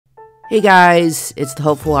Hey guys, it's the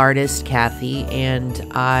hopeful artist, Kathy, and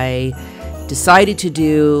I decided to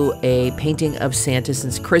do a painting of Santa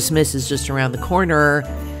since Christmas is just around the corner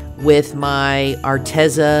with my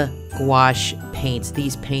Arteza gouache paints.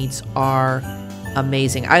 These paints are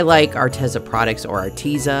amazing. I like Arteza products, or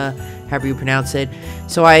Arteza, however you pronounce it.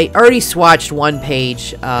 So I already swatched one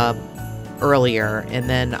page earlier, and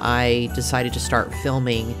then I decided to start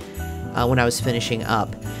filming when I was finishing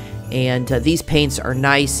up. And these paints are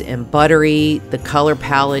nice and buttery. The color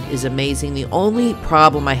palette is amazing. The only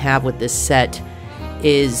problem I have with this set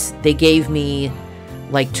is they gave me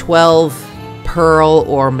like 12 pearl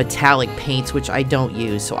or metallic paints, which I don't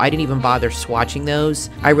use, so I didn't even bother swatching those.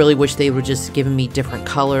 I really wish they were just giving me different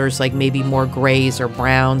colors, like maybe more grays or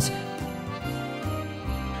browns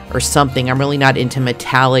or something. I'm really not into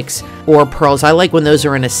metallics or pearls. I like when those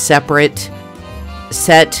are in a separate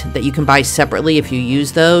set that you can buy separately if you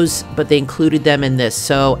use those, but they included them in this.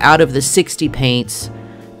 So out of the 60 paints,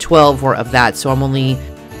 12 were of that, so I'm only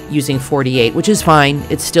using 48, which is fine.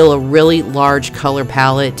 It's still a really large color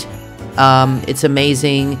palette. It's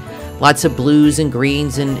amazing. Lots of blues and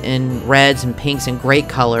greens and reds and pinks and great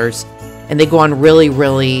colors, and they go on really,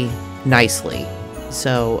 really nicely.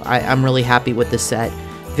 So I'm really happy with this set.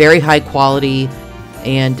 Very high quality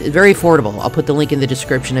and very affordable. I'll put the link in the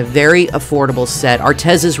description. A very affordable set.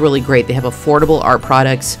 Arteza is really great. They have affordable art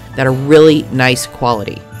products that are really nice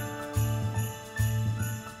quality.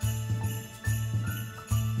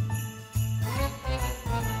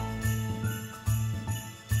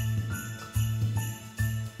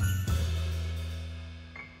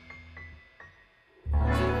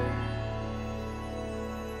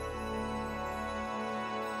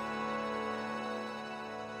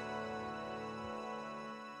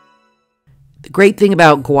 The great thing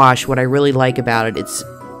about gouache, what I really like about it, it's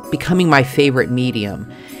becoming my favorite medium,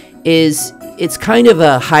 is it's kind of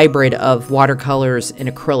a hybrid of watercolors and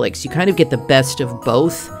acrylics. You kind of get the best of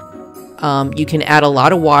both. You can add a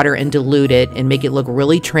lot of water and dilute it and make it look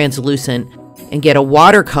really translucent and get a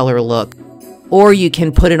watercolor look. Or you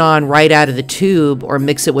can put it on right out of the tube or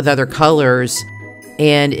mix it with other colors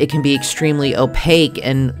and it can be extremely opaque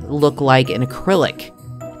and look like an acrylic.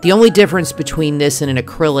 The only difference between this and an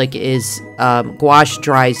acrylic is gouache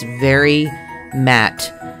dries very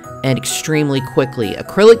matte and extremely quickly.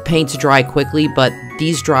 Acrylic paints dry quickly, but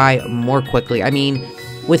these dry more quickly. I mean,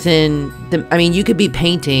 you could be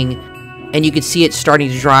painting and you could see it starting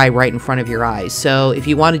to dry right in front of your eyes. So if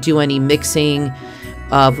you want to do any mixing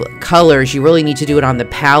of colors, you really need to do it on the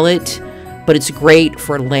palette, but it's great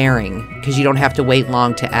for layering because you don't have to wait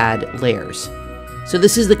long to add layers. So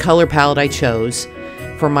this is the color palette I chose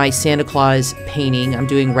for my Santa Claus painting. I'm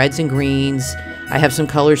doing reds and greens. I have some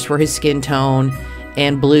colors for his skin tone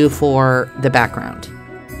and blue for the background.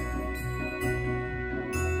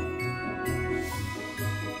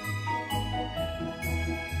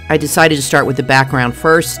 I decided to start with the background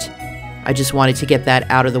first. I just wanted to get that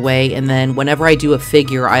out of the way, and then whenever I do a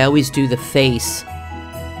figure, I always do the face,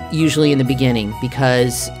 usually in the beginning,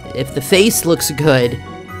 because if the face looks good,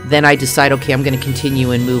 then I decide, okay, I'm going to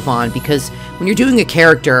continue and move on, because when you're doing a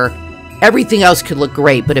character, everything else could look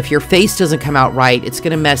great, but if your face doesn't come out right, it's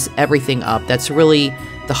going to mess everything up. That's really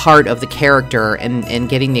the heart of the character and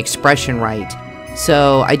getting the expression right.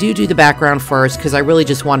 So I do the background first because I really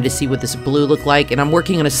just wanted to see what this blue looked like, and I'm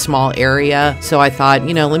working in a small area, so I thought,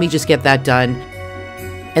 you know, let me just get that done.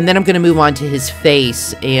 And then I'm going to move on to his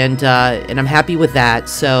face, and I'm happy with that,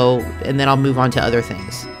 so, and then I'll move on to other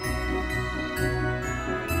things.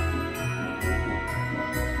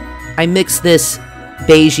 I mixed this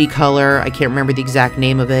beigey color, I can't remember the exact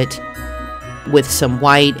name of it, with some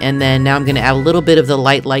white, and then now I'm going to add a little bit of the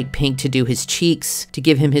light pink to do his cheeks, to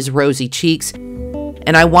give him his rosy cheeks.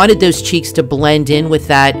 And I wanted those cheeks to blend in with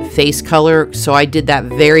that face color, so I did that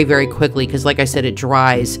very, very quickly, because like I said, it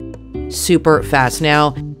dries super fast.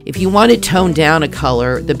 Now, if you want to tone down a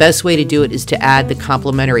color, the best way to do it is to add the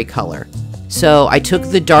complementary color. So I took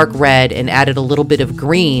the dark red and added a little bit of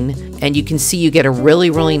green, and you can see you get a really,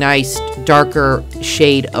 really nice darker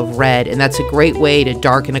shade of red, and that's a great way to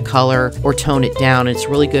darken a color or tone it down. It's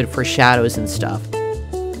really good for shadows and stuff.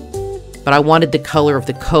 But I wanted the color of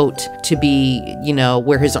the coat to be, you know,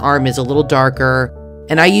 where his arm is, a little darker.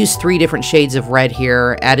 And I used 3 different shades of red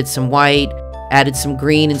here, added some white, added some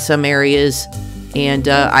green in some areas, and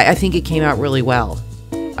I think it came out really well.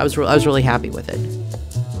 I was really happy with it.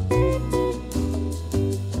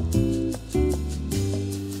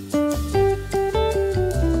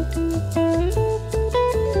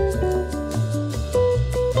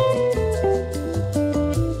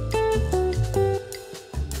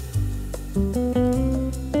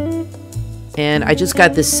 And And I just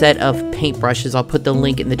got this set of paintbrushes. I'll put the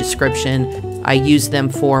link in the description. I used them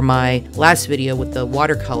for my last video with the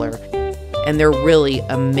watercolor, and they're really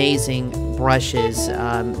amazing brushes.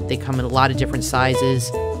 They come in a lot of different sizes.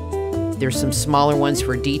 There's some smaller ones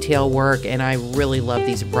for detail work, and I really love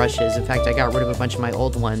these brushes. In fact, I got rid of a bunch of my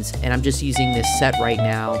old ones, and I'm just using this set right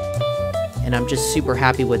now, and I'm just super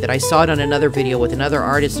happy with it. I saw it on another video with another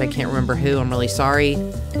artist. I can't remember who. I'm really sorry,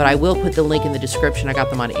 but I will put the link in the description. I got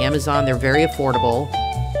them on Amazon. They're very affordable.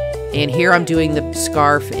 And here I'm doing the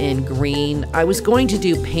scarf in green. I was going to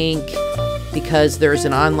do pink because there's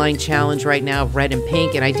an online challenge right now of red and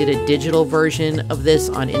pink, and I did a digital version of this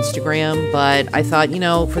on Instagram, but I thought, you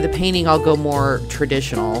know, for the painting I'll go more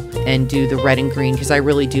traditional and do the red and green because I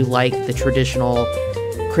really do like the traditional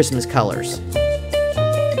Christmas colors.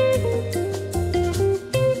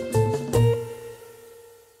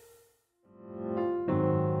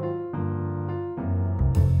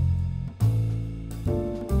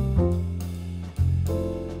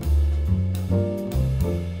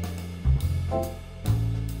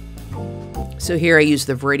 So here I use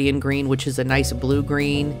the Viridian green, which is a nice blue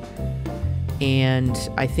green, and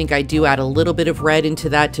I think I do add a little bit of red into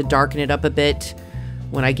that to darken it up a bit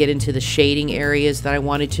when I get into the shading areas that I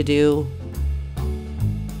wanted to do.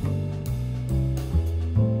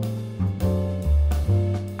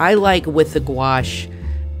 I like with the gouache,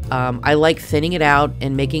 I like thinning it out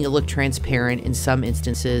and making it look transparent in some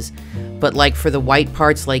instances, but like for the white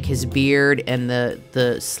parts like his beard and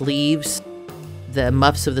the sleeves, the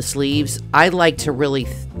muffs of the sleeves, I like to really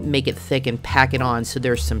make it thick and pack it on so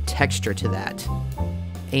there's some texture to that.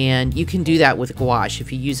 And you can do that with gouache.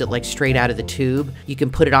 If you use it like straight out of the tube, you can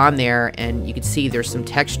put it on there and you can see there's some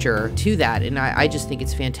texture to that, and I just think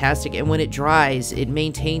it's fantastic. And when it dries, it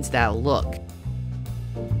maintains that look.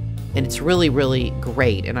 And it's really, really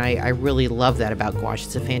great, and I really love that about gouache.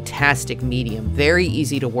 It's a fantastic medium, very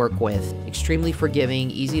easy to work with, extremely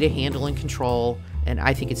forgiving, easy to handle and control, and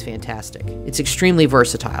I think it's fantastic. It's extremely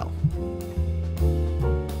versatile.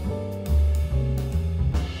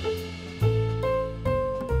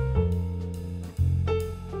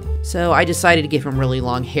 So I decided to give him really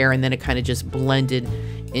long hair, and then it kind of just blended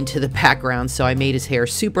into the background, so I made his hair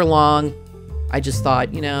super long. I just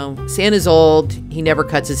thought, you know, Santa's old, he never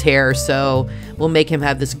cuts his hair, so we'll make him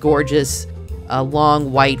have this gorgeous,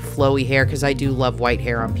 long, white, flowy hair, because I do love white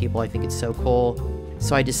hair on people. I think it's so cool.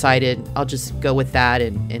 So I decided I'll just go with that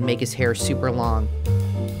and make his hair super long.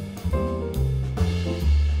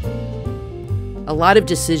 A lot of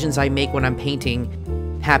decisions I make when I'm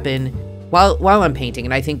painting happen while I'm painting,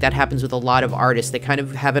 and I think that happens with a lot of artists. They kind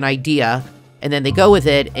of have an idea, and then they go with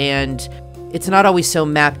it, and it's not always so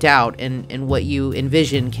mapped out, and what you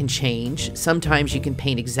envision can change. Sometimes you can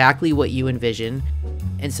paint exactly what you envision,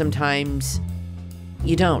 and sometimes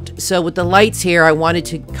you don't. So with the lights here, I wanted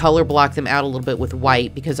to color block them out a little bit with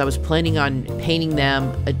white because I was planning on painting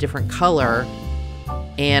them a different color.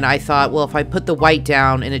 And I thought, well, if I put the white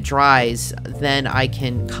down and it dries, then I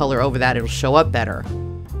can color over that. It'll show up better.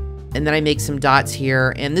 And then I make some dots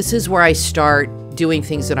here. And this is where I start doing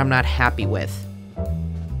things that I'm not happy with.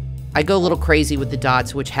 I go a little crazy with the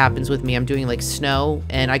dots, which happens with me. I'm doing like snow,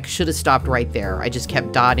 and I should have stopped right there. I just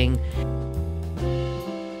kept dotting.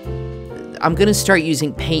 I'm going to start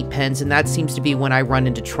using paint pens, and that seems to be when I run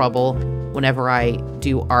into trouble whenever I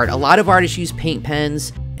do art. A lot of artists use paint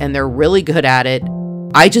pens, and they're really good at it.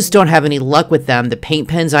 I just don't have any luck with them. The paint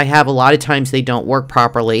pens I have, a lot of times they don't work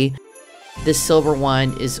properly. This silver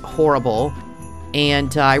one is horrible,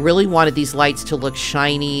 and I really wanted these lights to look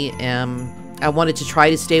shiny. I wanted to try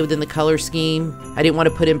to stay within the color scheme. I didn't want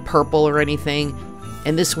to put in purple or anything,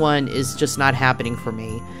 and this one is just not happening for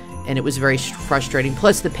me. And it was very frustrating.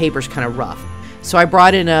 Plus, the paper's kind of rough. So I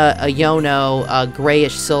brought in a Yono, a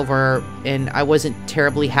grayish silver, and I wasn't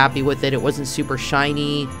terribly happy with it. It wasn't super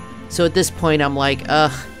shiny. So at this point, I'm like,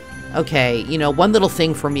 ugh, okay, you know, one little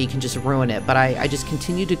thing for me can just ruin it. But I just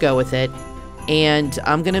continued to go with it. And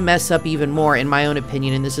I'm going to mess up even more, in my own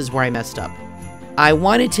opinion, and this is where I messed up. I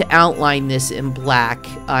wanted to outline this in black.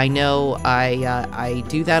 I know I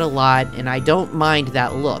do that a lot, and I don't mind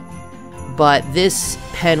that look. But this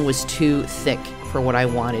pen was too thick for what I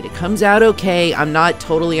wanted. It comes out okay. I'm not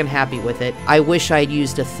totally unhappy with it. I wish I'd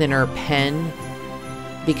used a thinner pen,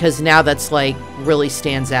 because now that's like really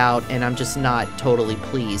stands out, and I'm just not totally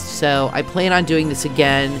pleased. So I plan on doing this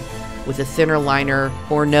again with a thinner liner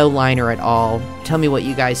or no liner at all. Tell me what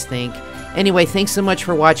you guys think. Anyway, thanks so much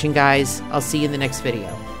for watching, guys. I'll see you in the next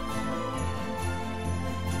video.